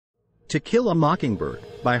To Kill a Mockingbird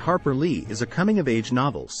by Harper Lee is a coming-of-age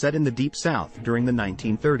novel set in the Deep South during the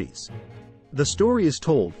 1930s. The story is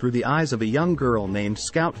told through the eyes of a young girl named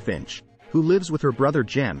Scout Finch, who lives with her brother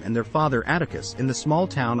Jem and their father Atticus in the small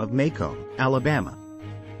town of Maycomb, Alabama.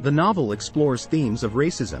 The novel explores themes of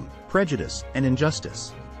racism, prejudice, and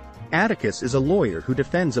injustice. Atticus is a lawyer who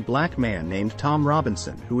defends a black man named Tom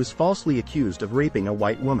Robinson who is falsely accused of raping a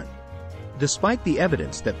white woman. Despite the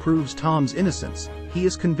evidence that proves Tom's innocence, he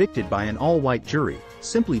is convicted by an all-white jury,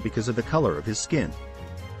 simply because of the color of his skin.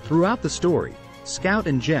 Throughout the story, Scout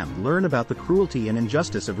and Jem learn about the cruelty and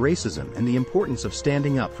injustice of racism and the importance of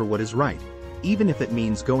standing up for what is right, even if it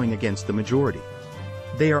means going against the majority.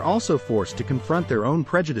 They are also forced to confront their own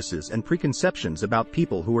prejudices and preconceptions about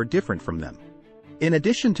people who are different from them. In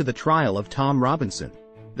addition to the trial of Tom Robinson,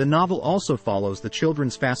 the novel also follows the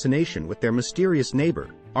children's fascination with their mysterious neighbor,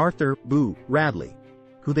 Arthur "Boo" Radley,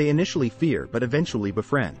 who they initially fear but eventually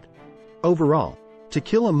befriend. Overall, To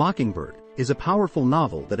Kill a Mockingbird is a powerful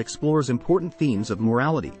novel that explores important themes of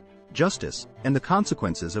morality, justice, and the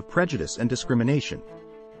consequences of prejudice and discrimination.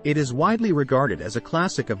 It is widely regarded as a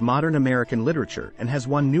classic of modern American literature and has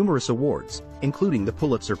won numerous awards, including the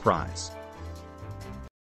Pulitzer Prize.